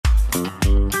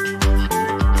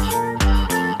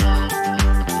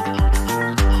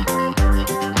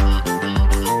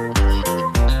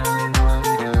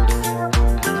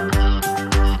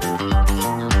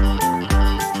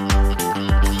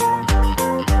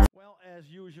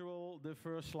The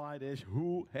first slide is,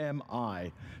 who am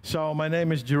I? So my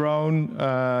name is Jeroen.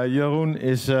 Jeroen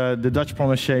is the Dutch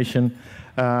pronunciation.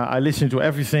 I listen to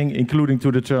everything, including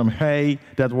to the term hey.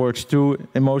 That works too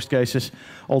in most cases,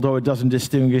 although it doesn't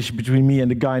distinguish between me and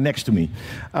the guy next to me.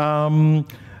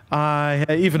 I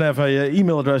even have an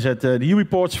email address at the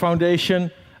UBports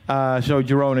Foundation. So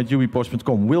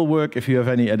Jeroen@ubports.com will work if you have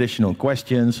any additional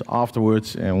questions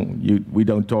afterwards and we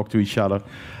don't talk to each other.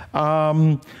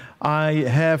 I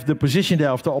have the position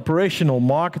there of the operational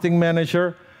marketing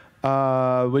manager,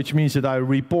 which means that I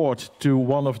report to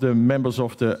one of the members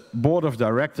of the board of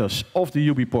directors of the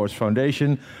UBports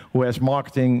Foundation, who has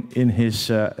marketing in his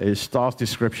task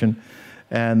description,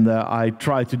 and I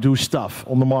try to do stuff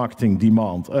on the marketing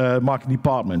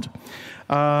department.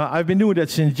 I've been doing that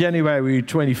since January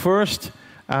 21st.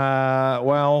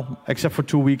 Well, except for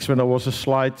 2 weeks when there was a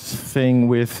slight thing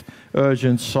with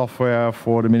urgent software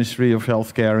for the Ministry of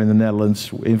Healthcare in the Netherlands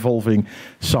involving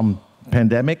some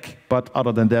pandemic. But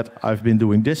other than that, I've been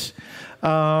doing this.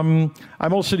 I'm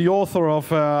also the author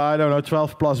of, I don't know,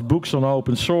 12+ books on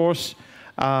open source,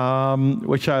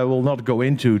 which I will not go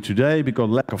into today because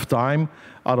lack of time.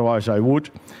 Otherwise, I would.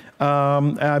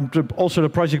 I'm also the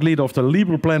project leader of the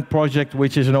LibrePlant project,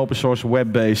 which is an open source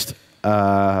web-based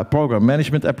program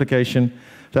management application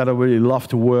that I really love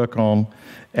to work on.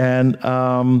 And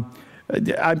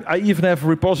I even have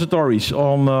repositories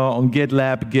on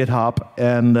GitLab, GitHub,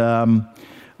 and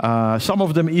some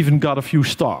of them even got a few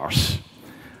stars.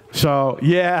 So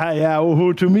yeah,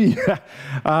 woohoo to me.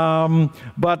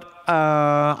 But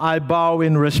I bow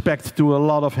in respect to a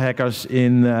lot of hackers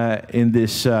in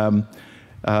this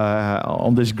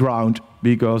on this ground,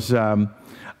 because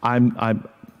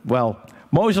well,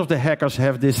 most of the hackers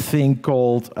have this thing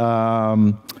called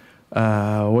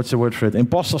what's the word for it?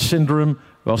 Imposter syndrome.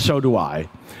 Well, so do I.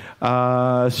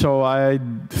 So I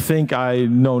think I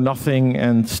know nothing,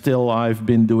 and still I've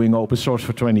been doing open source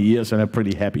for 20 years, and I'm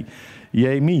pretty happy.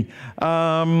 Yay me.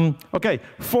 Okay,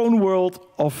 phone world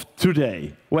of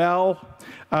today. Well,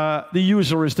 the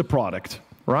user is the product,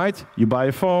 right? You buy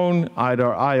a phone,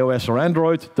 either iOS or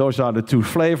Android. Those are the two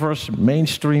flavors,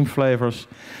 mainstream flavors.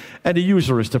 And the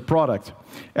user is the product.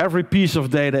 Every piece of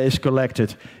data is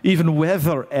collected. Even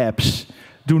weather apps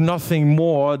do nothing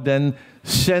more than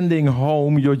sending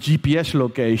home your GPS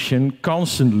location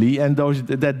constantly, and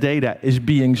that data is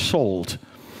being sold.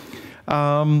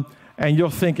 And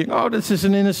you're thinking, oh, this is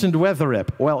an innocent weather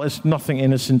app. Well, it's nothing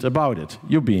innocent about it.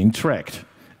 You're being tracked.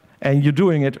 And you're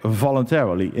doing it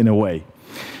voluntarily, in a way.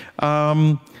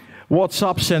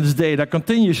 WhatsApp sends data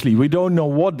continuously. We don't know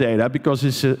what data, because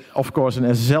it's, of course, an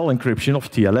SSL encryption of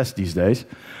TLS these days.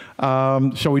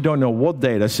 So we don't know what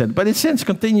data sent, but it sends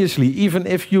continuously, even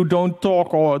if you don't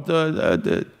talk or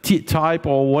type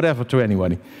or whatever to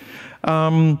anybody.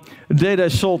 Data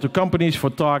is sold to companies for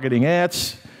targeting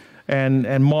ads,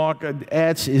 and market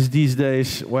ads is these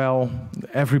days, well,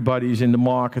 everybody's in the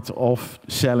market of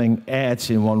selling ads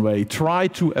in one way. Try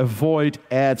to avoid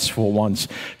ads for once.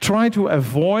 Try to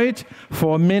avoid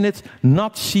for a minute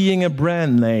not seeing a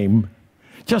brand name.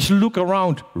 Just look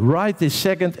around right this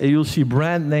second and you'll see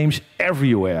brand names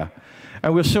everywhere.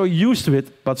 And we're so used to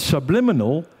it, but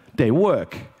subliminal, they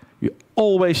work. You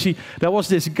always see. There was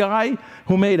this guy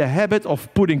who made a habit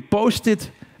of putting Post-it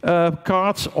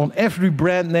cards on every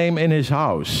brand name in his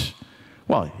house.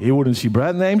 Well, he wouldn't see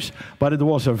brand names, but it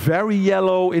was a very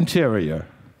yellow interior.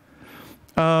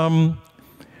 Are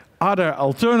there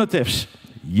alternatives?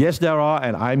 Yes, there are,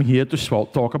 and I'm here to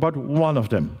talk about one of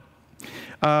them.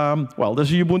 Well,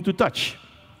 there's Ubuntu Touch.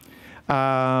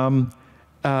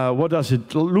 What does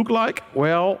it look like?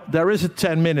 Well, there is a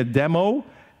 10-minute demo.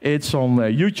 It's on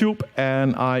YouTube,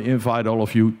 and I invite all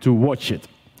of you to watch it.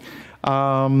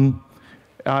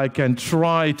 I can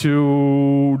try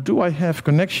to... Do I have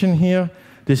connection here?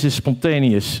 This is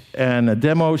spontaneous and a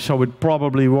demo, so it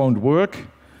probably won't work.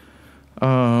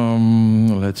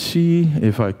 Let's see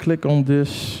if I click on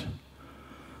this.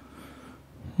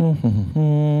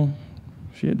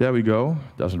 See, there we go.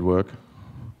 Doesn't work.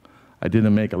 I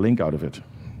didn't make a link out of it.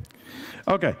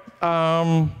 Okay,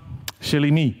 silly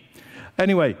me.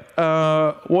 Anyway,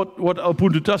 what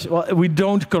Ubuntu does, well, we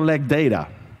don't collect data.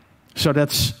 So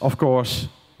that's, of course,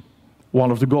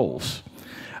 one of the goals.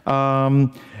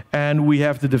 And we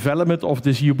have the development of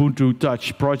this Ubuntu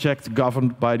Touch project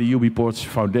governed by the UBports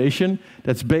Foundation.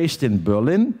 That's based in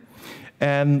Berlin.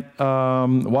 And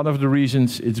one of the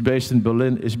reasons it's based in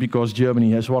Berlin is because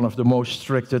Germany has one of the most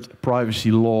stricted privacy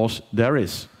laws there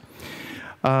is.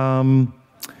 Some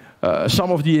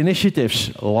of the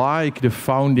initiatives, like the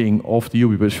founding of the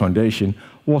UBports Foundation,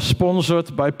 was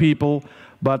sponsored by people,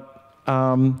 but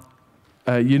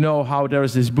you know how there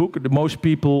is this book, The Most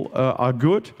People Are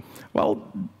Good. Well,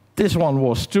 this one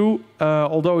was too.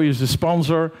 Although he is a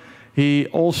sponsor, he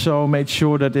also made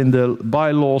sure that in the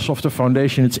bylaws of the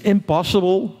foundation it's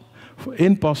impossible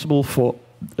for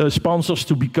sponsors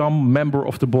to become member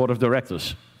of the board of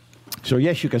directors. So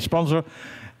yes, you can sponsor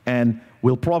and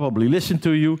we'll probably listen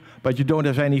to you, but you don't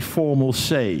have any formal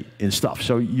say in stuff.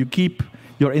 So you keep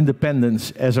your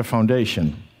independence as a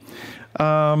foundation.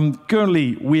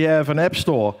 Currently, we have an app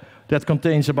store that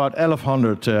contains about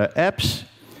 1,100 apps.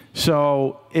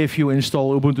 So if you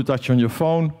install Ubuntu Touch on your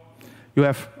phone, you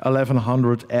have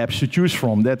 1,100 apps to choose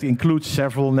from. That includes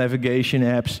several navigation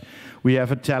apps. We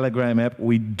have a Telegram app.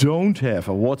 We don't have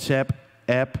a WhatsApp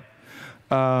app.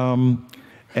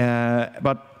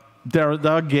 But there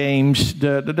are games.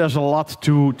 There's a lot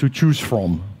to choose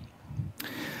from.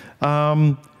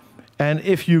 And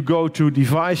if you go to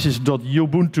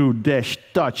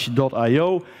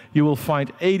devices.ubuntu-touch.io, you will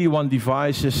find 81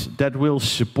 devices that will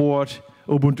support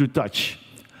Ubuntu Touch,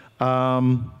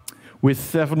 with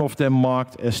 7 of them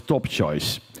marked as top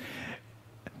choice.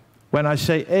 When I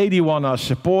say 81 are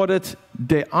supported,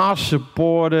 they are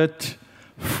supported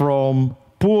from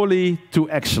poorly to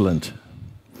excellent.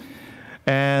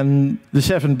 And the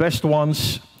 7 best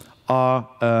ones are,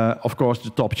 of course, the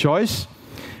top choice.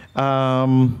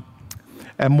 And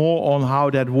more on how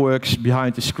that works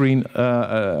behind the screen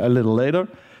a little later.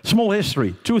 Small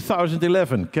history,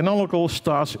 2011, Canonical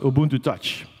starts Ubuntu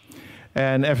Touch.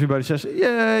 And everybody says,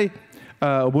 yay,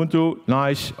 Ubuntu,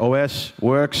 nice, OS,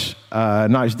 works,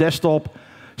 nice desktop,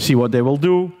 see what they will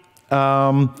do.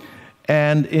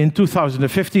 And in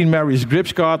 2015, Marius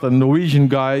Gripsgaard, a Norwegian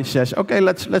guy, says, okay,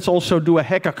 let's also do a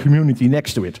hacker community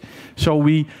next to it. So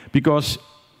because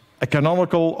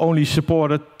Canonical only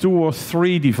supported 2 or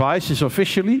 3 devices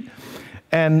officially,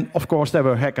 and of course there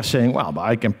were hackers saying, well, but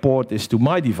I can port this to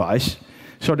my device.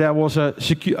 So there was a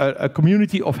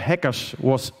community of hackers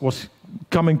was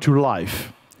coming to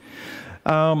life.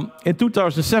 In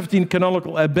 2017,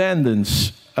 Canonical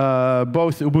abandons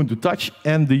both Ubuntu Touch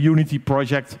and the Unity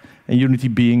project, and Unity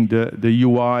being the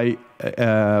UI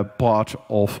part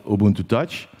of Ubuntu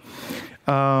Touch,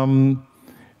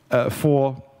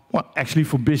 actually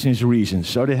for business reasons.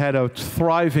 So they had a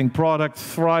thriving product,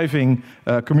 thriving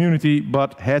community,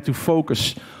 but had to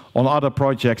focus on other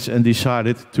projects and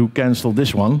decided to cancel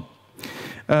this one,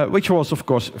 which was, of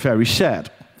course, very sad.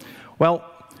 Well,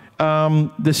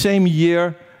 the same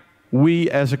year, we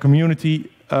as a community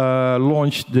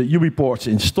launched the UBports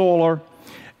installer,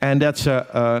 and that's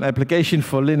an application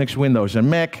for Linux, Windows, and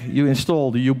Mac. You install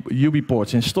the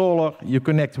UBports installer, you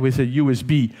connect with a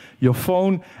USB your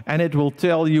phone, and it will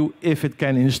tell you if it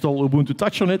can install Ubuntu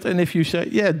Touch on it, and if you say,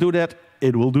 yeah, do that,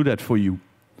 it will do that for you.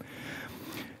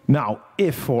 Now,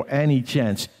 if for any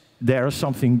chance there is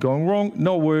something going wrong,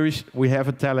 no worries, we have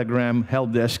a Telegram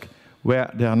help desk where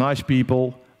there are nice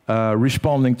people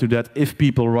responding to that if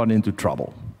people run into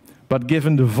trouble. But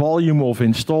given the volume of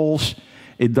installs,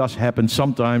 it does happen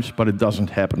sometimes, but it doesn't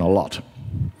happen a lot.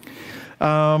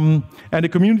 And the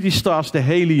community starts the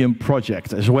Helium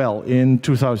project as well in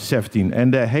 2017.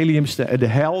 And the Helium, the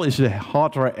HEL is the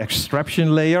hardware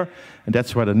extraction layer, and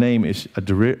that's where the name is a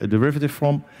derivative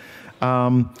from,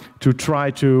 to try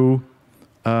to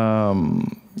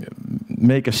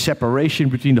make a separation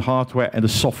between the hardware and the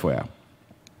software.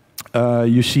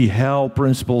 You see HEL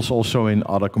principles also in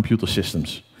other computer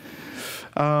systems.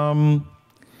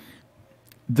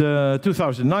 The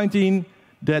 2019,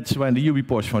 that's when the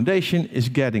UBports Foundation is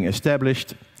getting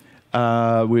established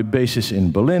with bases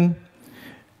in Berlin.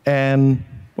 And,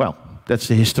 well, that's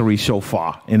the history so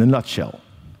far in a nutshell.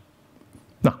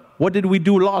 Now, what did we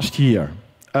do last year?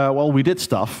 Well, we did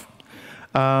stuff.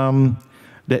 The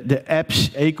apps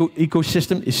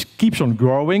ecosystem keeps on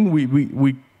growing.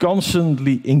 We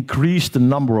constantly increase the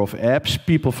number of apps.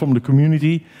 People from the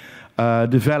community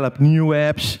develop new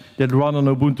apps that run on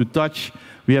Ubuntu Touch.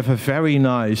 We have a very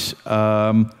nice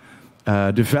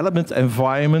development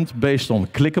environment based on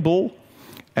Clickable.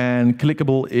 And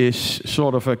Clickable is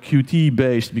sort of a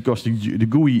Qt-based, because the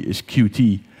GUI is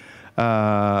Qt.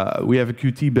 We have a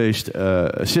Qt-based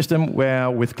system where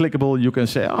with Clickable you can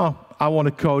say, oh, I want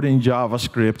to code in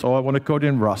JavaScript, or I want to code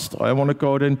in Rust, or I want to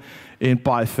code in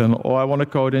Python, or I want to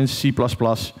code in C++.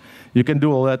 You can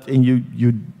do all that, and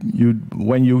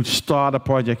when you start a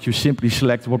project, you simply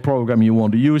select what program you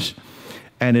want to use,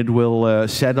 and it will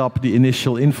set up the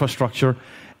initial infrastructure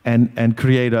and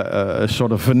create a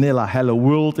sort of vanilla Hello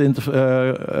World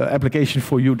application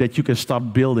for you that you can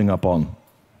start building upon.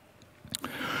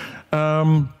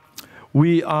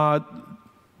 We are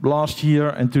last year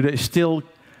and today still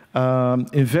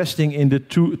investing in the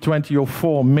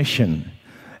 2004 mission.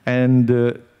 And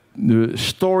the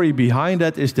story behind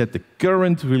that is that the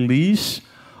current release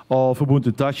of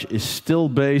Ubuntu Touch is still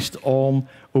based on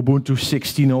Ubuntu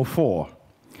 16.04.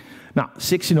 Now,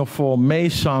 16.04 may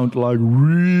sound like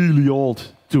really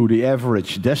old to the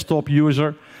average desktop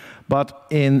user, but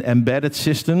in embedded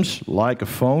systems, like a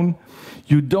phone,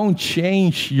 you don't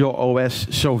change your OS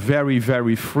so very,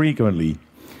 very frequently.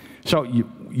 So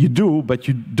you do, but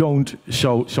you don't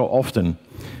so often.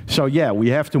 So yeah, we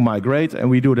have to migrate, and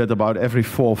we do that about every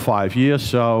 4 or 5 years.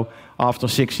 So after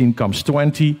 16 comes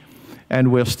 20,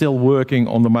 and we're still working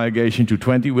on the migration to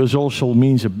 20, which also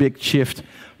means a big shift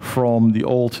from the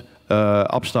old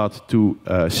Upstart to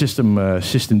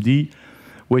System D,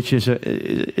 which is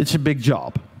it's a big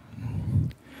job.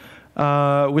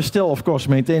 We're still, of course,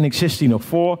 maintaining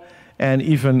 16.04 and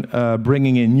even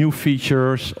bringing in new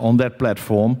features on that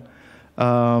platform.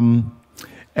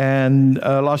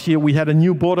 Last year we had a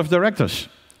new board of directors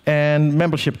and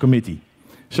membership committee.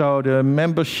 So the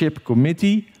membership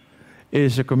committee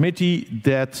is a committee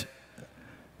that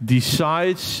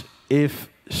decides if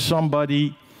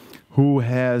somebody who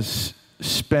has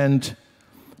spent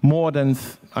more than,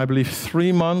 I believe,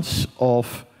 3 months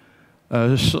of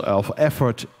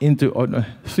effort into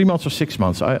 3 months or 6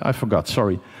 months, I forgot,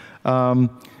 sorry, who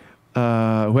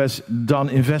has done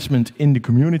investment in the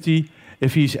community,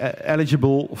 if he's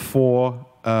eligible for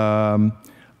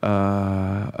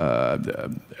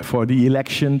the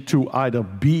election to either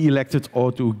be elected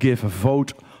or to give a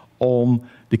vote on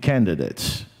the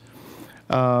candidates.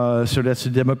 So that's the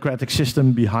democratic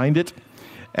system behind it.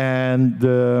 And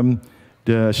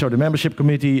so the membership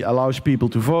committee allows people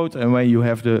to vote, and when you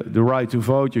have the right to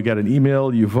vote, you get an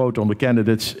email, you vote on the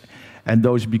candidates, and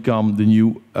those become the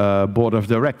new board of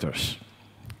directors.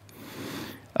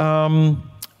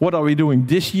 What are we doing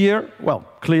this year? Well,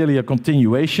 clearly a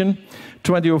continuation.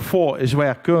 2004 is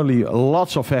where currently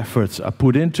lots of efforts are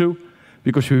put into,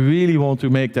 because we really want to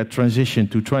make that transition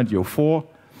to 2004.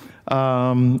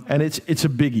 And it's a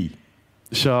biggie.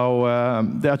 So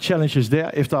there are challenges there.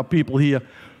 If there are people here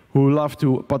who love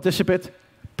to participate,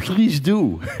 please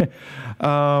do.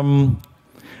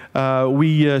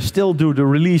 We still do the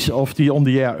release of the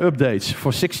on-the-air updates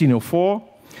for 16.04.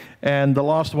 And the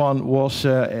last one was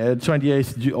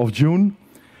 28th of June.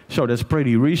 So that's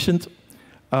pretty recent.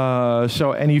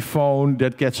 So any phone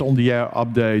that gets on-the-air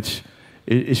updates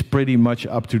is pretty much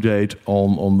up to date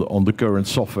on the current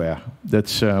software.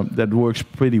 That works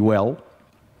pretty well.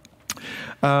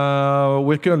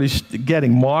 We're currently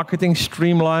getting marketing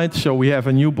streamlined, so we have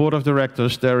a new board of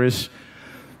directors. There is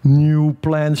new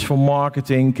plans for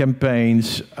marketing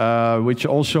campaigns, which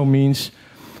also means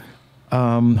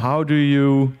how do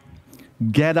you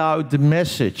get out the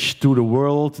message to the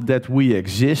world that we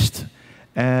exist,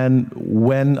 and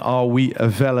when are we a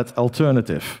valid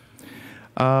alternative?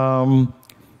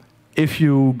 If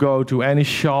you go to any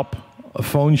shop, a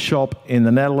phone shop in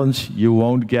the Netherlands, you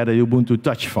won't get a Ubuntu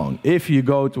Touch phone. If you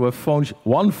go to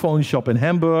one phone shop in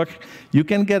Hamburg, you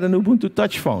can get an Ubuntu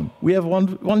Touch phone. We have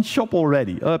one shop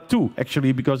already, 2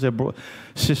 actually, because they're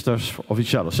sisters of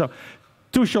each other. So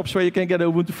 2 shops where you can get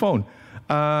an Ubuntu phone.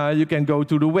 You can go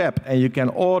to the web and you can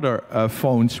order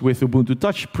phones with Ubuntu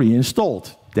Touch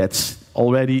pre-installed. That's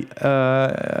already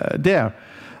there.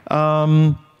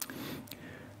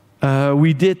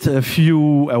 We did a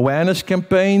few awareness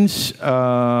campaigns.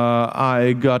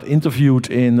 I got interviewed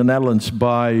in the Netherlands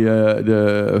by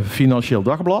the Financieel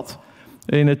Dagblad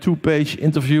in a 2-page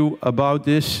interview about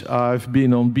this. I've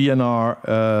been on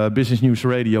BNR, Business News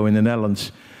Radio in the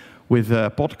Netherlands, with a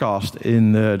podcast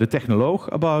in the Technoloog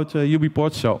about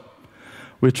UBports. So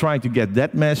we're trying to get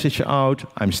that message out.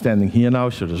 I'm standing here now,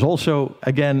 so there's also,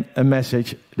 again, a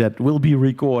message that will be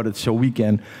recorded so we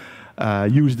can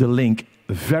use the link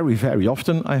very, very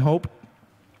often, I hope.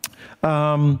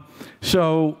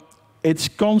 So it's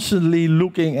constantly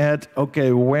looking at,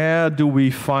 okay, where do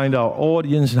we find our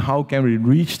audience and how can we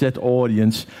reach that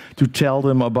audience to tell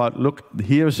them about, look,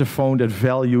 here's a phone that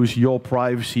values your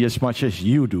privacy as much as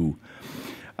you do.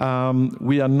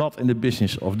 We are not in the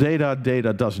business of data.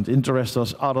 Data doesn't interest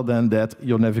us other than that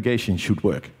your navigation should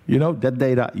work. You know, that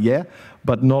data, yeah,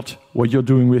 but not what you're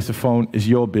doing with the phone is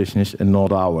your business and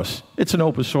not ours. It's an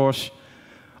open source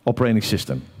operating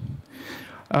system.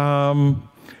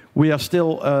 We are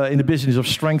still in the business of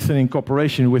strengthening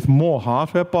cooperation with more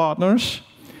hardware partners.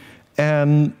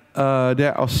 And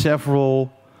there are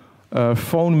several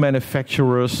phone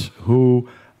manufacturers who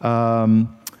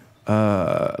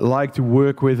like to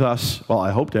work with us. Well,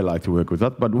 I hope they like to work with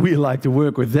us, but we like to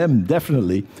work with them,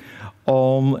 definitely,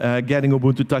 on getting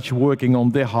Ubuntu Touch working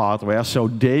on their hardware so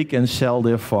they can sell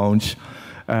their phones,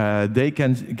 they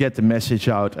can get the message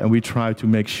out, and we try to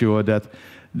make sure that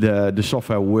the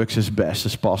software works as best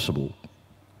as possible.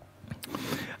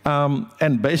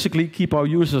 And basically keep our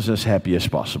users as happy as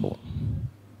possible.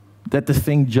 That the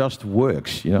thing just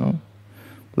works, you know?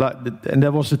 And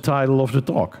that was the title of the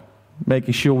talk.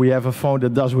 Making sure we have a phone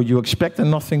that does what you expect and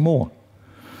nothing more.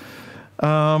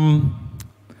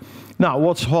 Now,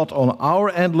 what's hot on our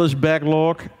endless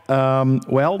backlog?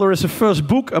 Well, there is a first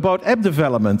book about app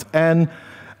development. And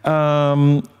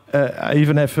I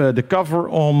even have the cover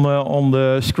on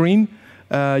the screen.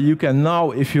 You can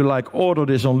now, if you like, order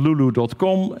this on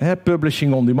lulu.com.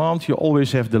 Publishing on demand. You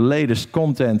always have the latest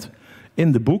content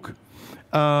in the book.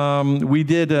 We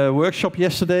did a workshop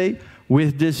yesterday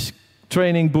with this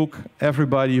training book.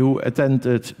 Everybody who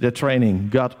attended the training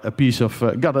got a piece of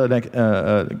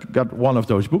got one of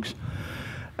those books,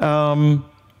 and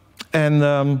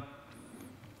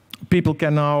people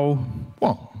can now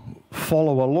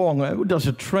follow along. There's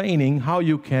a training how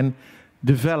you can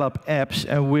develop apps,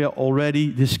 and we're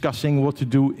already discussing what to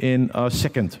do in our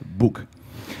second book.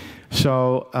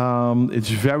 So it's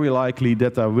very likely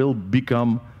that there will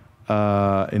become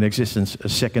in existence a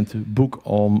second book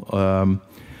on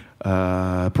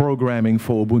programming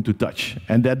for Ubuntu Touch.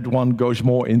 And that one goes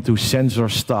more into sensor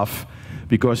stuff,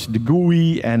 because the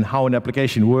GUI and how an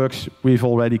application works, we've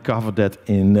already covered that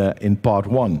in part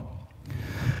 1.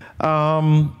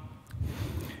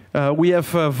 We have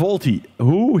VoLTE.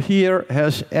 Who here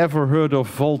has ever heard of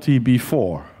VoLTE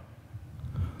before?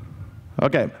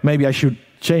 Okay, maybe I should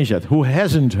change that. Who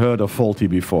hasn't heard of VoLTE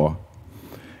before?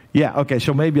 Yeah, okay,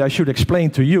 so maybe I should explain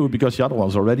to you, because the other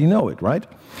ones already know it, right?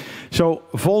 So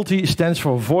VoLTE stands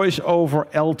for Voice over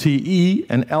LTE,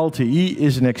 and LTE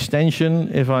is an extension,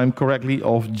 if I'm correctly,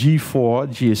 of G4,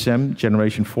 GSM,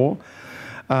 generation 4,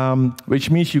 which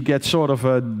means you get sort of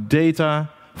a data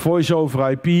voice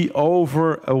over IP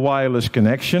over a wireless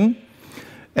connection,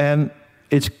 and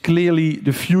it's clearly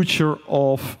the future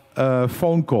of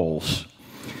phone calls.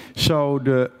 So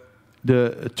the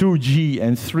 2G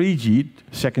and 3G,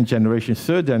 second generation,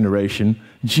 third generation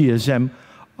GSM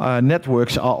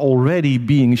networks are already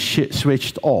being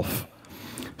switched off.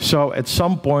 So at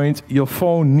some point your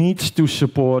phone needs to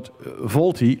support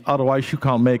VoLTE, otherwise you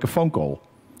can't make a phone call,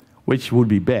 which would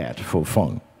be bad for a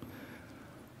phone.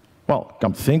 Well,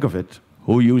 come to think of it,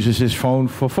 who uses his phone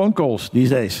for phone calls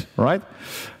these days, right?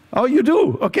 Oh, you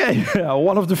do? Okay,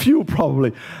 one of the few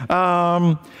probably.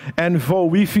 And for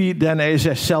Wi-Fi, then is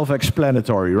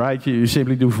self-explanatory, right? You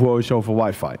simply do voice over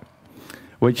Wi-Fi,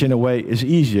 which in a way is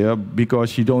easier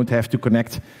because you don't have to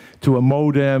connect to a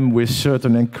modem with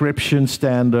certain encryption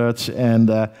standards and,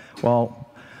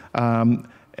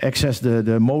 access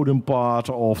the modem part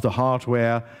of the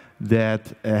hardware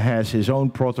that has his own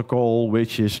protocol,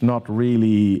 which is not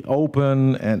really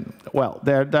open, and, well,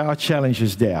 there are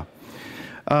challenges there.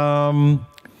 We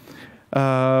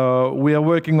are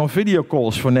working on video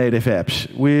calls for native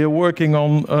apps. We are working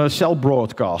on cell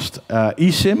broadcast.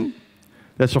 eSIM,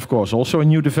 that's of course also a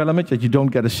new development, that you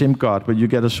don't get a SIM card, but you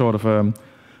get a sort of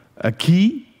a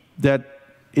key that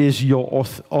is your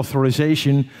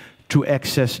authorization to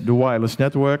access the wireless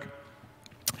network.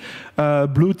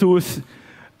 Bluetooth,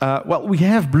 well, we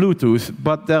have Bluetooth,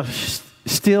 but there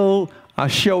still are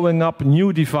showing up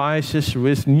new devices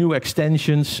with new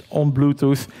extensions on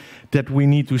Bluetooth that we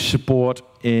need to support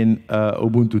in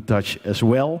Ubuntu Touch as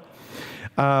well.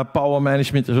 Power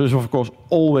management is of course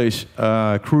always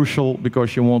crucial,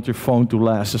 because you want your phone to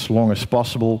last as long as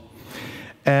possible.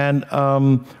 And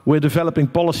we're developing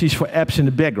policies for apps in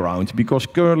the background, because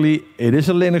currently it is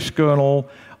a Linux kernel.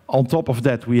 On top of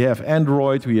that, we have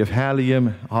Android, we have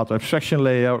Helium, hardware abstraction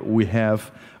layer, we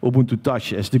have Ubuntu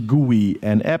Touch as the GUI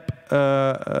and app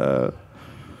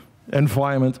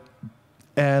environment,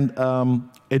 and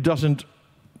it doesn't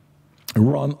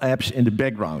run apps in the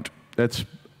background. That's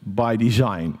by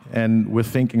design, and we're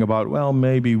thinking about, well,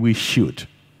 maybe we should.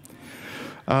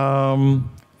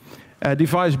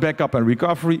 Device backup and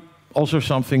recovery, also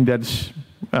something that's,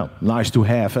 well, nice to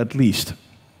have at least.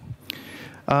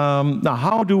 Now,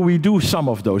 how do we do some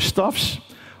of those stuffs?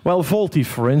 Well, VoLTE,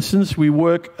 for instance, we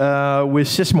work with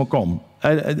Sysmocom.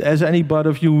 Has anybody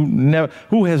of you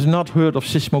who has not heard of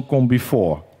Sysmocom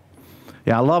before?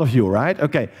 Yeah, a lot of you, right?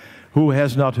 Okay. Who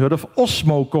has not heard of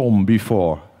Osmocom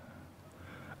before?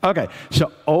 Okay,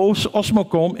 so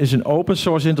Osmocom is an open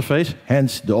source interface,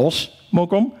 hence the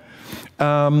Osmocom.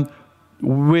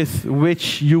 with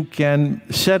which you can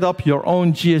set up your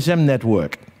own GSM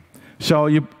network. So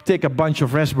you take a bunch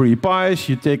of Raspberry Pis,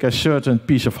 you take a certain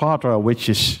piece of hardware which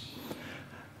is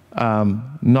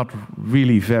not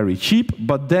really very cheap,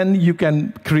 but then you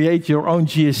can create your own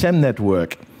GSM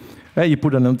network. You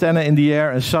put an antenna in the air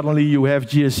and suddenly you have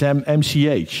GSM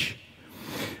MCH.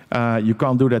 You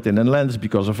can't do that in the Netherlands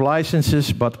because of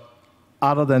licenses, but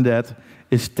other than that,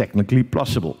 it's technically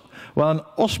possible. Well, an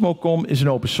Osmocom is an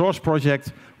open source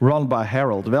project run by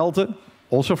Harold VoLTE,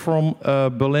 also from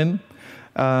Berlin.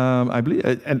 I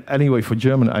believe, and anyway, for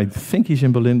German, I think he's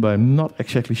in Berlin, but I'm not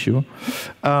exactly sure.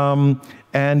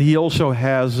 And he also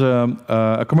has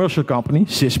a commercial company,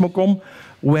 Sysmocom,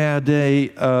 where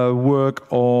they work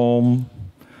on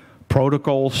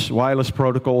protocols, wireless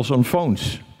protocols on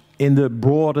phones, in the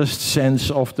broadest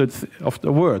sense of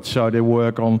the word. So they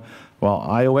work on, well,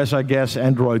 iOS, I guess,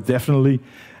 Android definitely,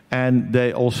 and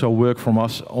they also work from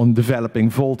us on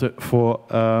developing VoLTE for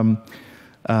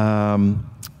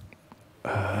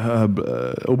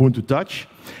Ubuntu Touch,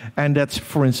 and that's,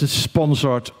 for instance,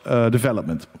 sponsored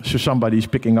development. So somebody's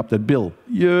picking up that bill.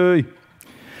 Yay!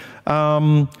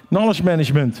 Knowledge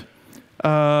management.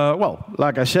 Well,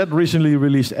 like I said, recently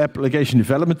released application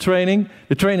development training.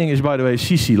 The training is, by the way,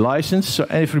 CC licensed, so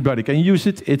everybody can use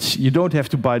it. You don't have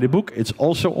to buy the book. It's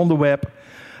also on the web.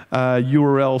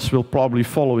 URLs will probably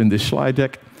follow in this slide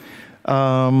deck.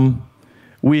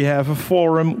 We have a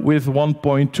forum with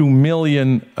 1.2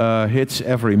 million hits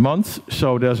every month.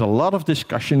 So there's a lot of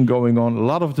discussion going on, a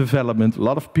lot of development, a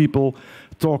lot of people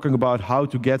talking about how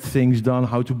to get things done,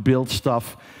 how to build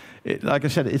stuff. Like I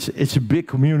said, it's a big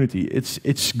community. It's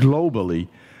globally,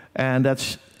 and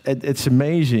it's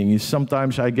amazing.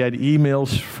 Sometimes I get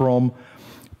emails from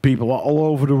people all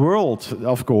over the world,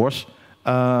 of course,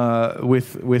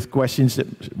 with questions that,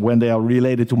 when they are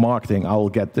related to marketing, I will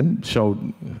get them. So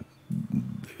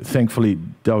thankfully,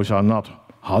 those are not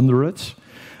hundreds,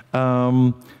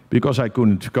 because I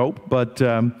couldn't cope. But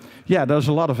yeah, there's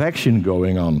a lot of action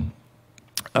going on.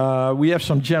 We have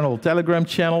some general Telegram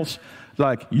channels,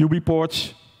 like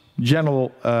UBports,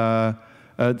 general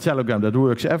Telegram that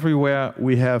works everywhere.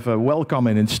 We have a welcome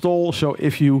and install. So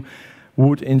if you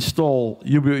would install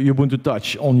Ubuntu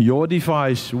Touch on your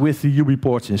device with the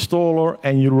UBports installer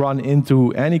and you run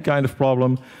into any kind of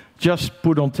problem, just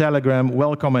put on Telegram,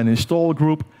 welcome and install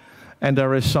group, and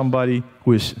there is somebody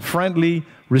who is friendly,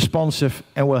 responsive,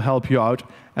 and will help you out.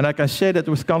 And I can say that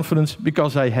with confidence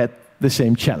because I had the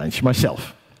same challenge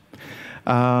myself.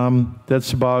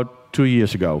 That's about 2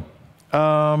 years ago.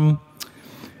 And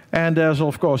there's,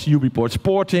 of course, UBports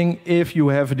porting. If you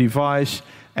have a device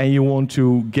and you want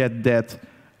to get that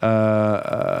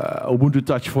Ubuntu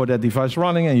Touch for that device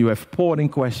running and you have porting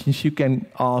questions, you can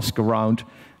ask around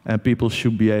and people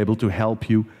should be able to help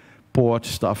you port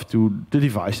stuff to the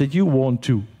device that you want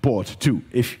to port to,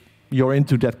 if you're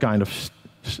into that kind of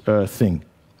thing.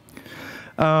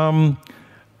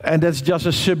 And that's just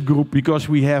a subgroup because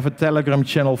we have a Telegram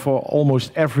channel for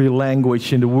almost every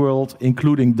language in the world,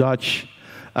 including Dutch.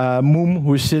 Moom,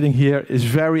 who is sitting here, is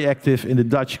very active in the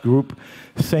Dutch group.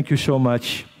 Thank you so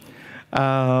much.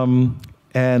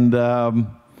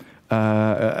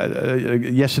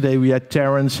 Yesterday we had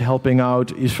Terrence helping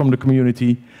out. He's from the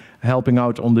community, helping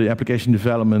out on the application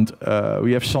development.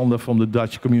 We have Sander from the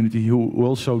Dutch community who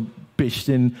also pitched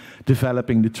in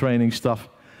developing the training stuff.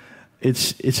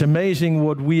 It's amazing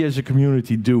what we as a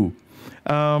community do.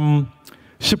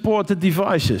 Support the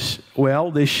devices.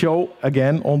 Well, they show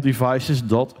again on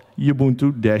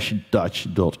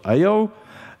devices.ubuntu-dutch.io.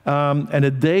 And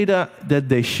the data that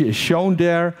they shown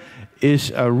there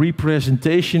is a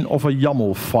representation of a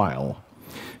YAML file.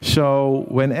 So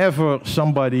whenever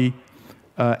somebody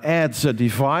adds a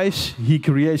device, he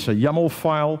creates a YAML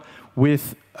file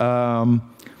with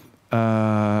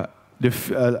a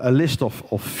list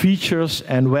of features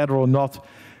and whether or not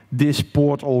this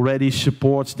port already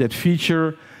supports that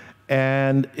feature.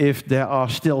 And if there are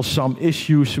still some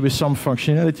issues with some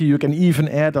functionality, you can even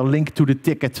add a link to the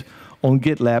ticket on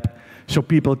GitLab so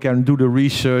people can do the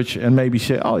research and maybe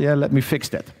say, oh yeah, let me fix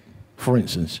that, for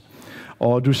instance,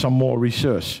 or do some more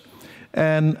research.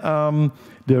 And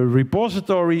the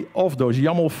repository of those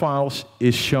YAML files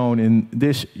is shown in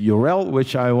this URL,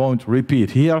 which I won't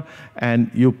repeat here, and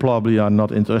you probably are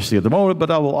not interested at the moment, but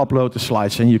I will upload the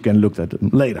slides and you can look at them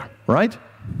later, right?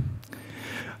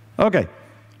 Okay,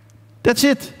 that's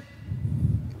it.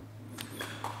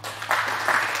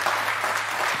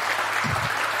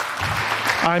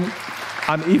 I'm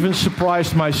even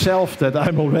surprised myself that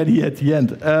I'm already at the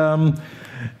end.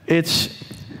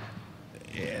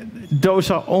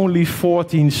 Those are only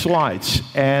 14 slides,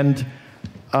 and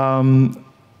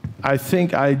I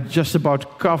think I just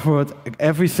about covered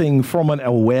everything from an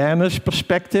awareness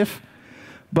perspective,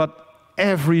 but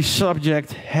every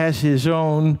subject has his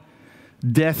own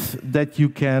depth that you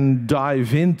can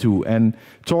dive into and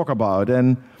talk about.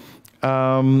 And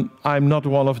I'm not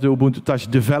one of the Ubuntu Touch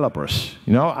developers.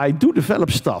 You know, I do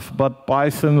develop stuff, but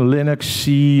Python, Linux,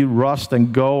 C, Rust,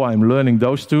 and Go, I'm learning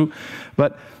those two.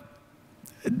 But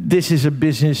this is a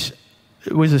business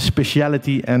with a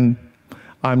speciality, and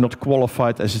I'm not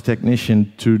qualified as a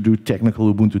technician to do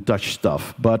technical Ubuntu Touch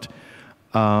stuff. But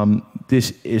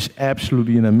this is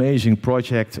absolutely an amazing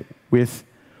project with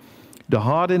the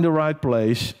heart in the right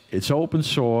place. It's open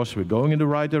source. We're going in the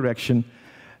right direction.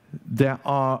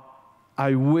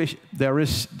 I wish there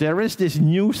is this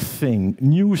news thing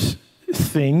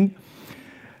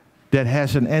that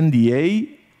has an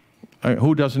NDA.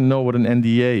 Who doesn't know what an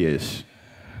NDA is?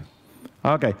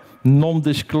 Okay,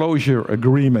 non-disclosure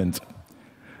agreement.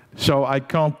 So I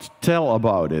can't tell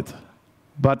about it,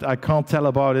 but I can't tell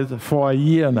about it for a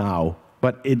year now.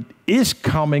 But it is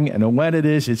coming, and when it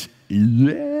is, it's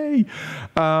yay.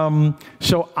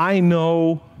 So I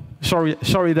know.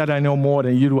 Sorry that I know more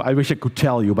than you do. I wish I could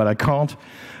tell you, but I can't.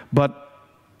 But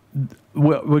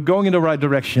we're going in the right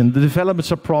direction. The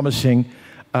developments are promising.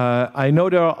 I know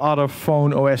there are other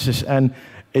phone OSs, and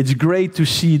it's great to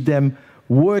see them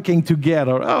working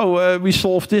together. Oh, we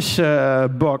solved this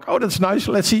bug. Oh, that's nice.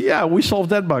 Let's see. Yeah, we solved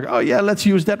that bug. Oh, yeah, let's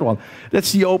use that one.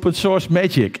 That's the open source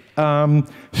magic.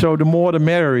 So the more the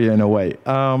merrier in a way.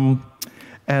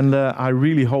 And I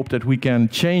really hope that we can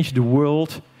change the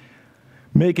world,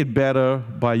 make it better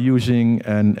by using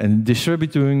and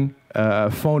distributing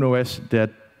a phone OS that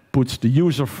puts the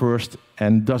user first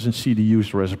and doesn't see the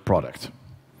user as a product.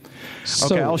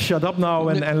 So, okay, I'll shut up now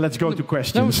and let's go to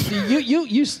questions. No,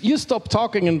 you stop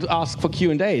talking and ask for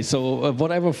Q&A. So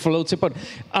whatever floats your boat.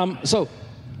 So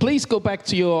please go back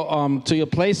to your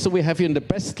place. So we have you in the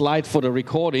best light for the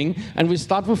recording, and we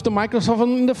start with the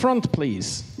microphone in the front,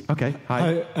 please. Okay.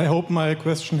 Hi. I hope my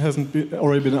question hasn't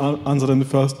already been answered in the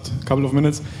first couple of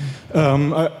minutes.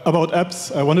 About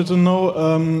apps, I wanted to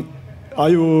know. Are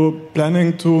you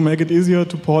planning to make it easier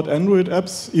to port Android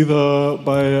apps, either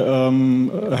by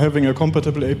having a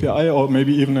compatible API or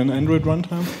maybe even an Android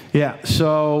runtime? Yeah,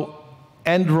 so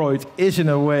Android is in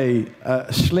a way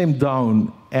slimmed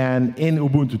down and in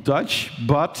Ubuntu Touch,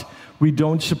 but we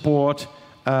don't support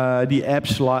the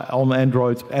apps on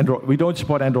Android. We don't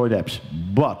support Android apps,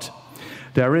 but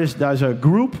there's a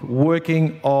group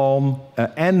working on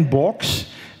Nbox,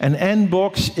 and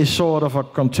Nbox is sort of a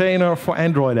container for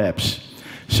Android apps.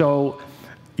 So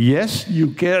yes,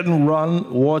 you can run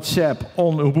WhatsApp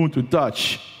on Ubuntu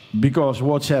Touch because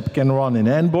WhatsApp can run in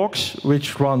Nbox,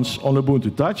 which runs on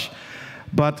Ubuntu Touch,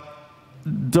 but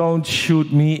don't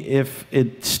shoot me if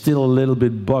it's still a little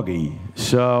bit buggy.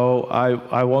 So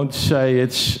I won't say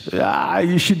it's,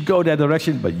 you should go that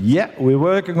direction, but yeah, we're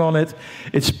working on it.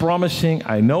 It's promising.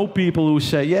 I know people who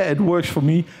say, yeah, it works for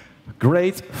me.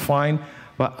 Great, fine.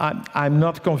 But I'm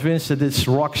not convinced that it's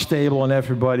rock stable and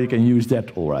everybody can use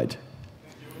that all right.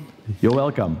 You're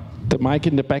welcome. The mic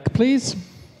in the back, please.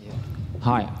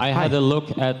 Hi, I had a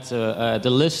look at the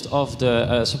list of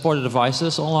the supported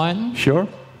devices online. Sure.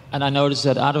 And I noticed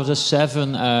that out of the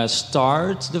 7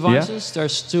 start devices,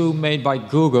 there's 2 made by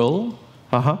Google.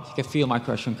 You can feel my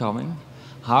question coming.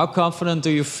 How confident do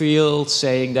you feel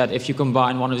saying that if you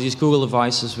combine one of these Google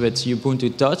devices with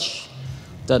Ubuntu Touch,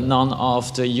 that none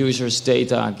of the user's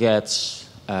data gets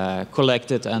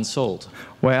collected and sold?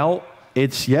 Well,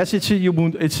 it's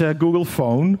a Google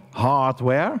phone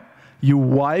hardware. You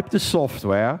wipe the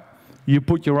software, you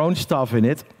put your own stuff in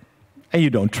it, and you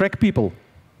don't track people.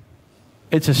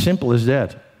 It's as simple as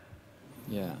that.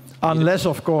 Yeah. Unless,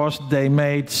 of course, they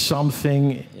made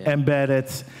something embedded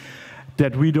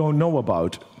that we don't know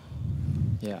about.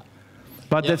 Yeah.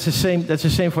 But that's the same. That's the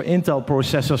same for Intel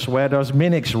processors where there's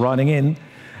Minix running in,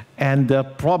 and there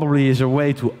probably is a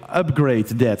way to upgrade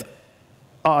that,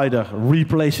 either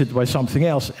replace it by something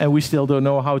else, and we still don't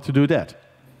know how to do that.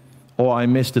 Or I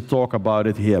missed the talk about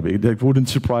it here, but that wouldn't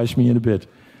surprise me in a bit.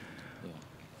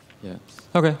 Yeah.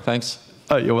 Okay. Thanks.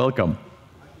 You're welcome.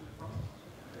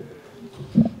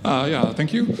 Yeah,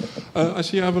 thank you. I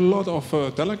see you have a lot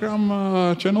of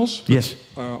Telegram channels. Yes.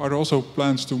 Are there also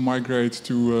plans to migrate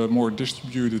to a more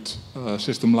distributed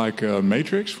system like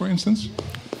Matrix, for instance?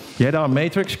 Yeah, there are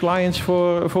Matrix clients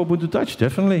for Ubuntu Touch,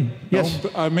 definitely. Yes.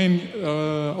 No, I mean,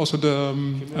 also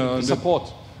the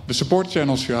support. The support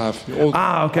channels you have.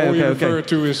 Okay. All you refer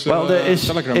to is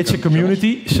Telegram. It's a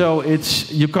community, so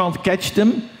you can't catch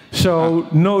them. So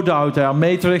no doubt there are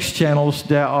Matrix channels,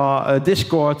 there are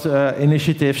Discord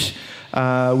initiatives,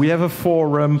 We have a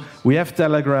forum. We have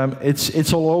Telegram.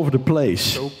 It's all over the place.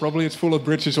 So probably it's full of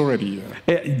bridges already.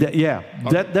 Yeah,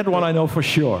 that one I know for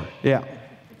sure. Yeah.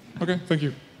 Okay, thank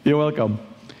you. You're welcome.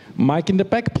 Mike in the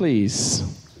back, please.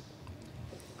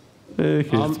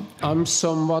 I'm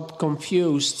somewhat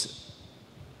confused.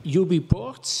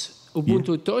 UBports,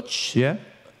 Ubuntu Touch. Yeah.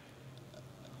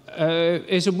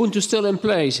 Is Ubuntu still in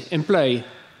play?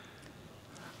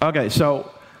 Okay,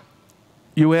 so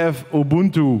you have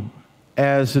Ubuntu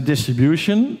as a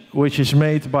distribution, which is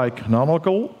made by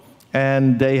Canonical,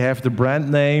 and they have the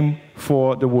brand name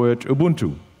for the word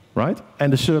Ubuntu, right?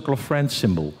 And the circle of friends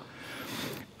symbol.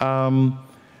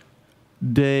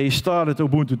 They started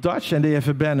Ubuntu Touch, and they have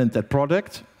abandoned that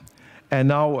product. And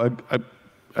now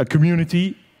a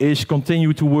community is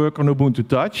continue to work on Ubuntu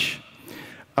Touch,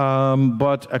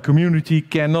 but a community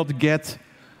cannot get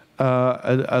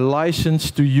a license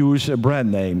to use a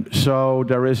brand name. So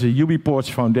there is a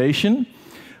UBports Foundation,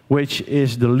 which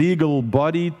is the legal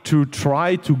body to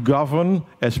try to govern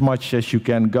as much as you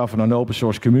can govern an open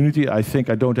source community. I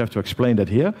think I don't have to explain that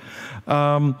here.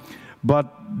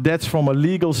 But that's from a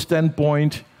legal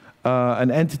standpoint, an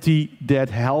entity that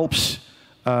helps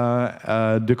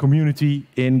the community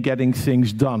in getting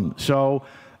things done. So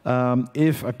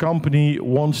if a company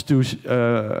wants to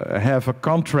have a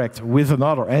contract with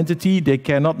another entity, they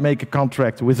cannot make a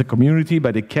contract with the community,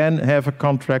 but they can have a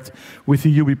contract with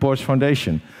the UBports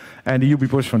Foundation. And the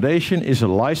UBports Foundation is a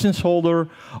license holder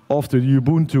of the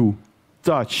Ubuntu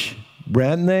Touch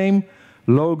brand name,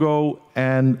 logo,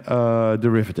 and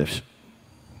derivatives.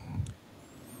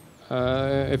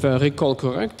 If I recall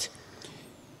correct,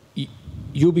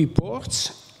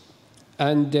 UBports,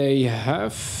 and they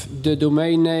have the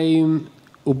domain name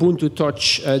Ubuntu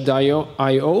Touch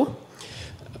 .io,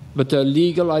 but the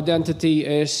legal identity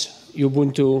is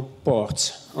Ubuntu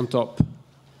Ports on top.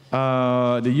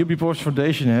 The UBports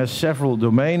Foundation has several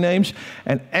domain names,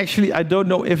 and actually I don't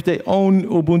know if they own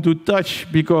Ubuntu Touch,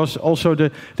 because also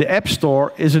the App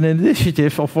Store is an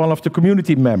initiative of one of the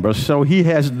community members. So he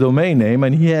has the domain name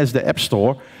and he has the App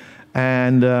Store,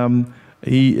 and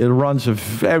he runs a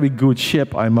very good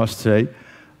ship, I must say.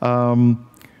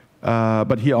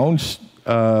 But he owns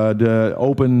the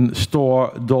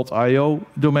openstore.io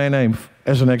domain name,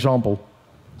 as an example.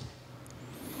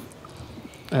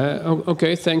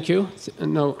 Okay, thank you.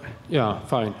 No, yeah,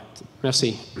 fine.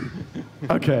 Merci.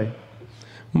 Okay.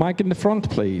 Mike in the front,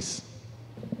 please.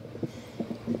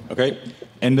 Okay.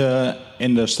 In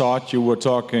the start, you were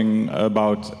talking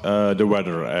about the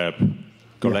weather app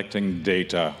collecting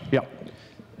data. Yeah.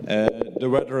 The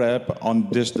weather app on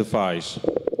this device,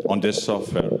 on this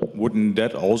software, wouldn't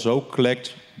that also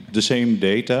collect the same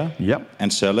data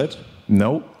and sell it?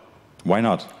 No. Why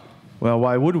not? Well,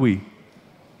 why would we?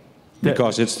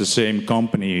 Because it's the same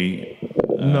company.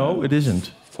 No, it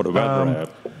isn't. For the weather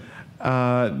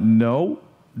app. No,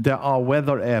 there are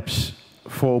weather apps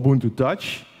for Ubuntu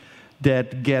Touch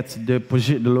that get the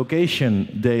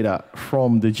location data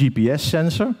from the GPS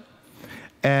sensor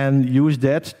and use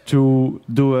that to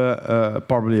do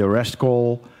probably a REST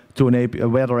call to a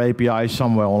weather API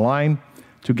somewhere online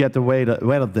to get the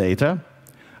weather data.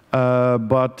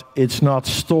 But it's not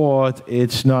stored,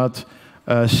 it's not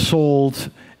sold.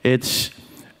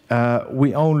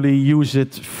 We only use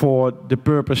it for the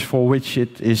purpose for which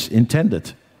it is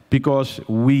intended, because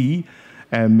we,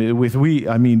 and with we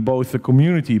I mean both the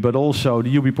community but also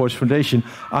the UBports Foundation,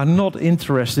 are not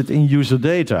interested in user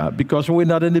data, because we're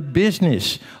not in the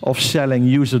business of selling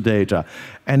user data,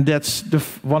 and that's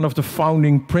one of the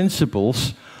founding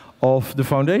principles of the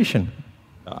foundation.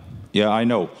 Yeah, I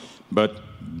know, but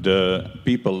the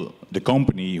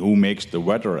company who makes the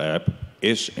weather app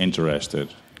is interested.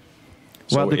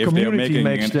 So well, the if they're community making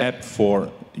makes an app for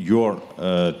your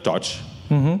touch,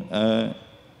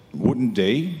 wouldn't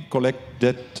they collect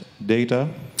that data?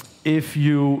 If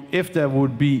there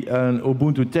would be an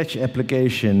Ubuntu Touch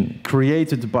application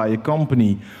created by a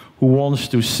company who wants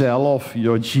to sell off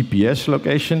your GPS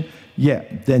location, yeah,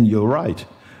 then you're right.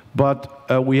 But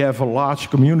we have a large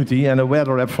community, and a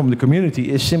weather app from the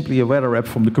community is simply a weather app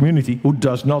from the community who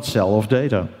does not sell off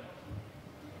data.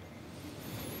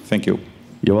 Thank you.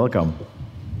 You're welcome.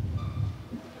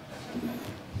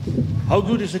 How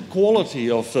good is the quality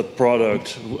of the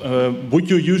product? Would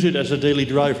you use it as a daily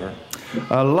driver?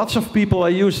 Lots of people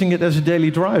are using it as a daily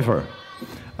driver.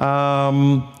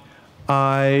 When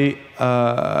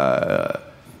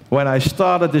I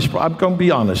started this, I'm going to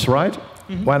be honest, right?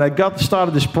 Mm-hmm. When I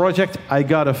started this project, I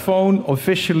got a phone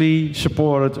officially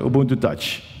supported Ubuntu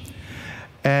Touch.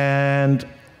 And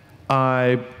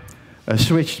I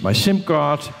switched my SIM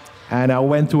card, and I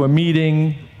went to a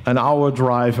meeting an hour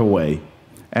drive away.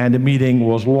 And the meeting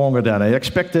was longer than I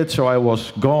expected, so I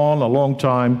was gone a long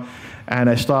time. And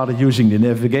I started using the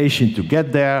navigation to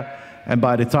get there. And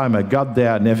by the time I got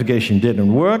there, navigation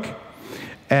didn't work.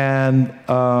 And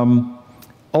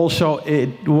also,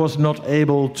 it was not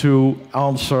able to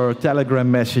answer Telegram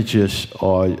messages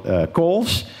or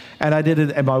calls. And I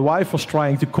didn't. And my wife was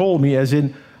trying to call me, as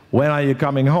in, "When are you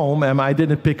coming home?" And I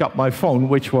didn't pick up my phone,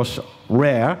 which was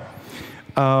rare.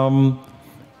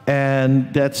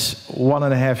 And that's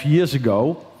 1.5 years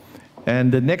ago.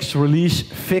 And the next release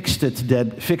fixed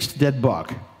that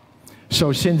bug.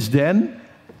 So since then,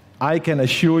 I can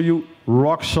assure you,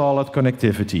 rock solid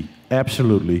connectivity.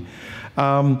 Absolutely.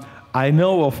 I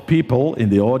know of people in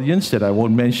the audience that I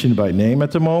won't mention by name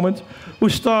at the moment, who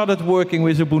started working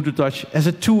with Ubuntu Touch as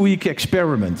a 2-week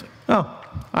experiment. Oh,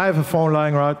 I have a phone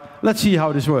lying around. Let's see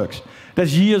how this works.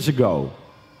 That's years ago.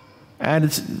 And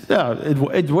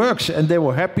it works, and they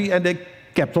were happy, and they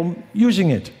kept on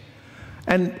using it.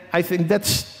 And I think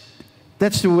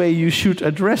that's the way you should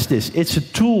address this. It's a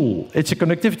tool. It's a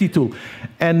connectivity tool.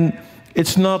 And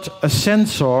it's not a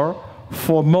sensor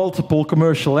for multiple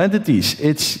commercial entities.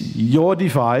 It's your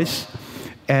device,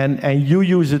 and you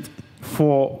use it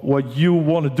for what you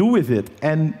want to do with it.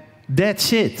 And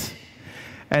that's it.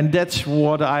 And that's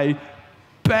what I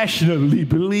passionately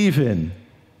believe in.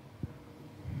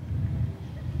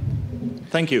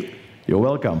 Thank you. You're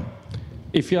welcome.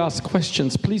 If you ask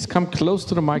questions, please come close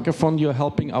to the microphone. You're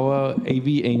helping our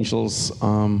AV angels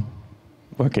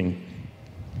working.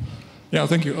 Yeah,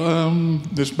 thank you.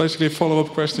 This is basically a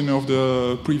follow-up question of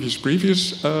the previous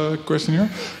question here.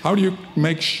 How do you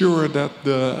make sure that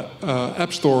the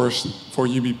app stores for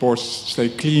UBports stay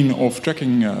clean of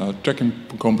tracking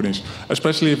companies?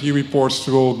 Especially if UBports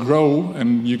will grow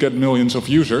and you get millions of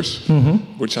users,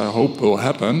 which I hope will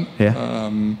happen. Yeah.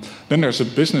 Then there's a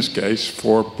business case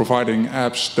for providing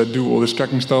apps that do all this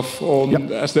tracking stuff on,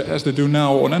 as they do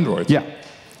now on Android. Yeah.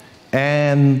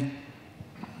 And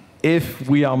if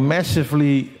we are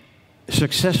massively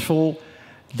successful,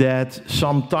 that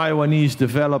some Taiwanese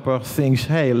developer thinks,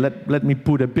 hey, let me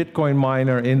put a Bitcoin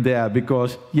miner in there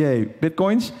because, yay,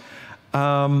 Bitcoins,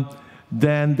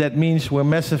 then that means we're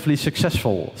massively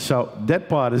successful. So that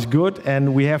part is good,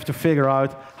 and we have to figure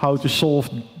out how to solve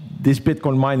this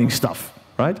Bitcoin mining stuff,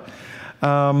 right?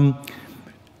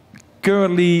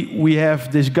 Currently, we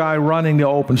have this guy running the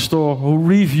open store who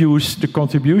reviews the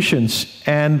contributions,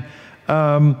 and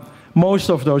most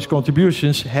of those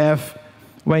contributions have,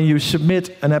 when you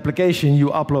submit an application, you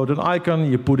upload an icon,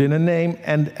 you put in a name,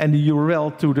 and the URL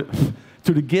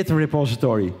to the Git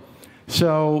repository.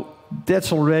 So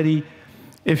that's already,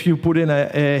 if you put in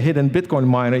a hidden Bitcoin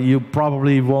miner, you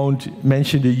probably won't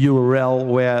mention the URL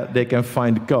where they can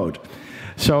find the code.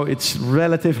 So it's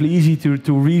relatively easy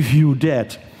to review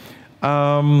that.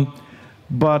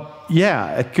 But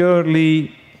yeah,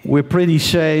 currently we're pretty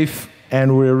safe,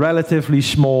 and we're relatively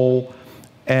small,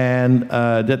 and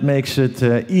that makes it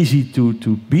easy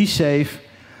to be safe.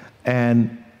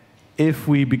 And if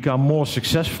we become more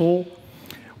successful,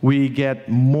 we get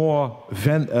more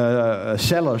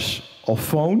sellers of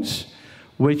phones,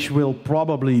 which will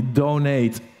probably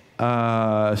donate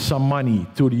some money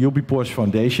to the UBports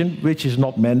Foundation, which is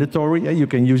not mandatory. You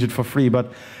can use it for free,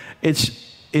 but it's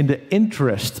in the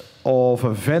interest of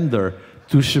a vendor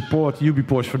to support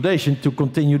UBports Foundation to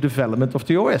continue development of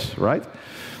the OS, right?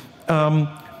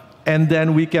 And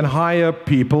then we can hire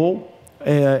people,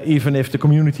 even if the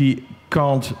community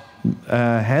can't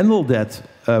handle that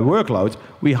workload,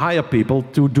 we hire people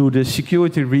to do the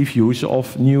security reviews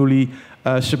of newly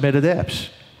submitted apps.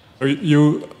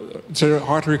 It's a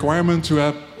hard requirement to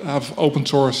have open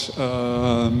source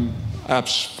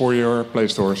apps for your Play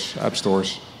stores, app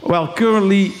stores. Well,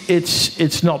 currently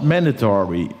it's not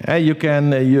mandatory. You can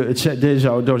those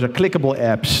are clickable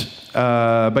apps,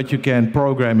 but you can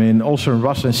program in also in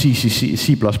Rust and C++.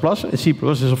 And C++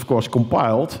 is of course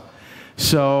compiled,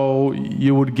 so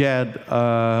you would get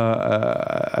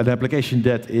an application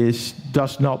that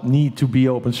does not need to be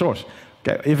open source.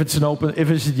 Okay, if it's a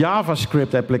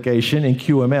JavaScript application in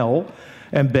QML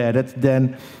embedded,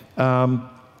 then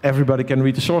everybody can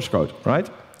read the source code, right?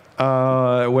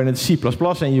 When it's C++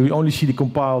 and you only see the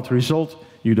compiled result,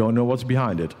 you don't know what's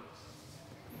behind it.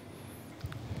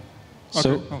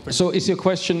 So is your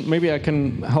question, maybe I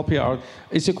can help you out,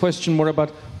 is your question more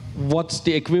about what's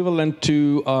the equivalent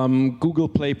to Google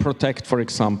Play Protect, for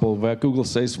example, where Google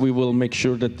says we will make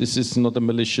sure that this is not a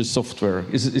malicious software?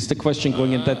 Is the question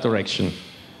going in that direction?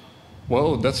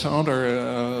 Well, that's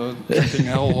another drinking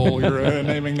hellhole you're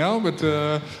naming now, but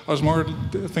I was more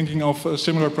thinking of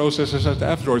similar processes that the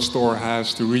Android store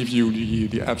has to review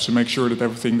the apps and make sure that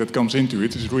everything that comes into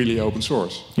it is really open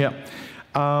source. Yeah.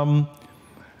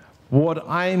 What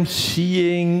I'm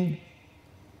seeing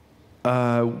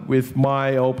with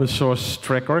my open source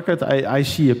track record, I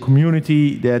see a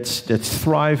community that's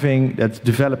thriving, that's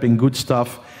developing good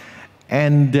stuff,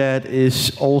 and that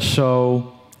is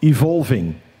also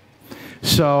evolving.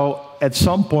 So at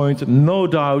some point, no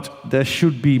doubt, there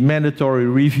should be mandatory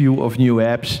review of new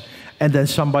apps, and then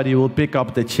somebody will pick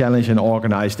up the challenge and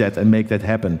organize that and make that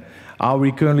happen. Are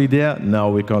we currently there?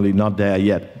 No, we're currently not there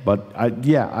yet. But I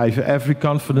have every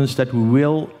confidence that we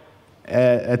will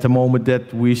at the moment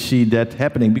that we see that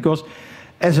happening. Because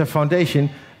as a foundation,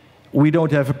 we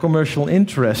don't have a commercial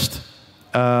interest.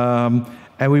 And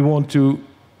we want to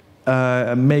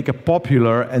make a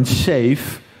popular and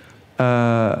safe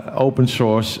open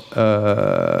source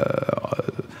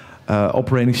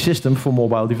operating system for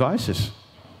mobile devices.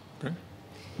 Okay.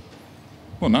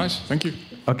 Well, nice. Thank you.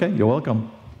 Okay, you're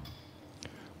welcome.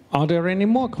 Are there any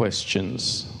more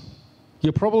questions?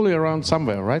 You're probably around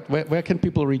somewhere, right? Where can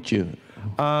people reach you?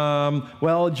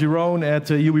 Well, Jeroen at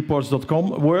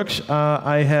ubports.com works.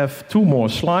 I have 2 more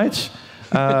slides.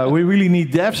 We really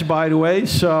need devs, by the way,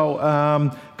 so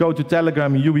go to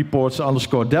Telegram,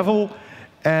 ubports_devil,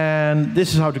 and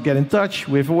this is how to get in touch.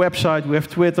 We have a website, we have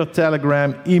Twitter,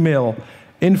 Telegram, email,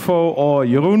 info, or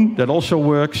Jeroen, that also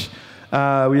works.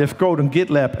 We have code on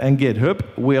GitLab and GitHub.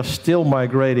 We are still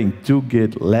migrating to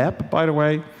GitLab, by the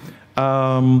way.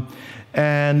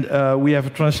 And we have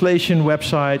a translation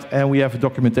website, and we have a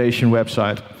documentation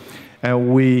website.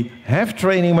 And we have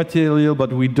training material,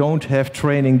 but we don't have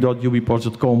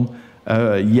training.ubports.com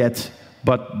yet.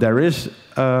 But there is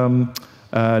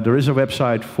a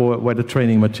website where the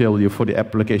training material for the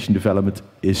application development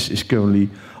is currently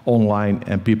online,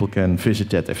 and people can visit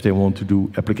that if they want to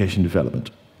do application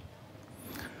development.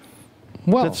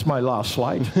 Well, that's my last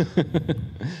slide.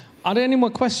 Are there any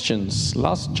more questions?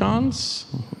 Last chance?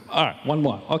 All right, one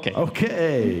more. Okay.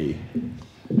 Okay.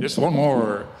 Just one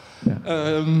more.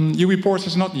 Yeah. UBports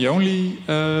is not the only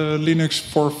Linux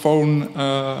for phone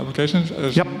application.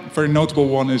 Yep. A very notable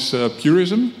one is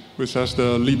Purism, which has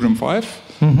the Librem 5.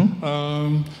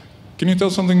 Mm-hmm. Can you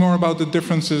tell something more about the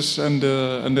differences and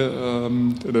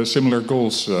the similar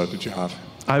goals that you have?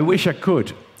 I wish I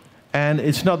could. And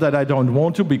it's not that I don't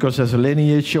want to, because there's a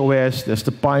Lineage OS, there's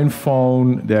the Pine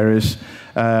Phone, there is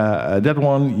that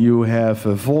one, you have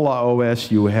VoLTE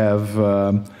OS, you have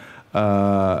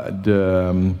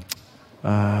the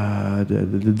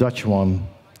Dutch one,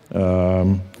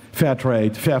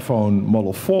 Fairphone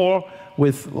Model 4,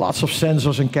 with lots of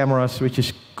sensors and cameras, which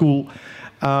is cool.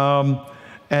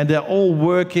 And they're all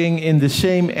working in the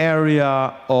same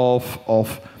area of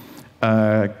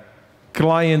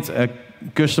client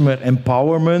customer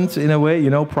empowerment, in a way, you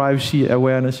know, privacy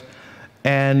awareness.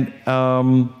 And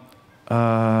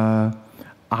I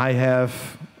have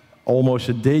almost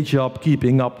a day job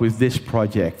keeping up with this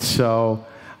project. So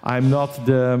I'm not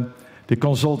the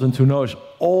consultant who knows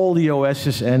all the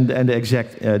OSs and the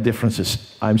exact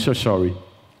differences. I'm so sorry.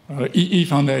 EE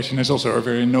Foundation is also a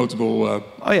very notable oh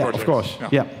yeah, project. Of course,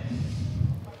 yeah.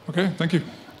 Okay, thank you.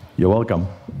 You're welcome.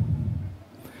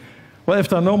 Well, if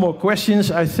there are no more questions,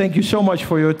 I thank you so much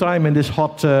for your time in this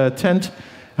hot tent.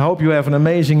 I hope you have an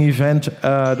amazing event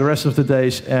the rest of the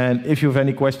days. And if you have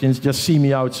any questions, just see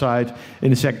me outside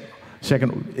in a second.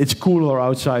 It's cooler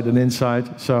outside than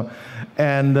inside. So,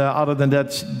 and other than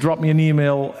that, drop me an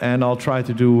email, and I'll try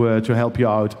to do to help you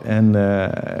out and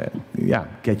yeah,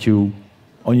 get you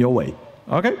on your way.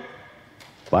 Okay?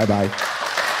 Bye-bye.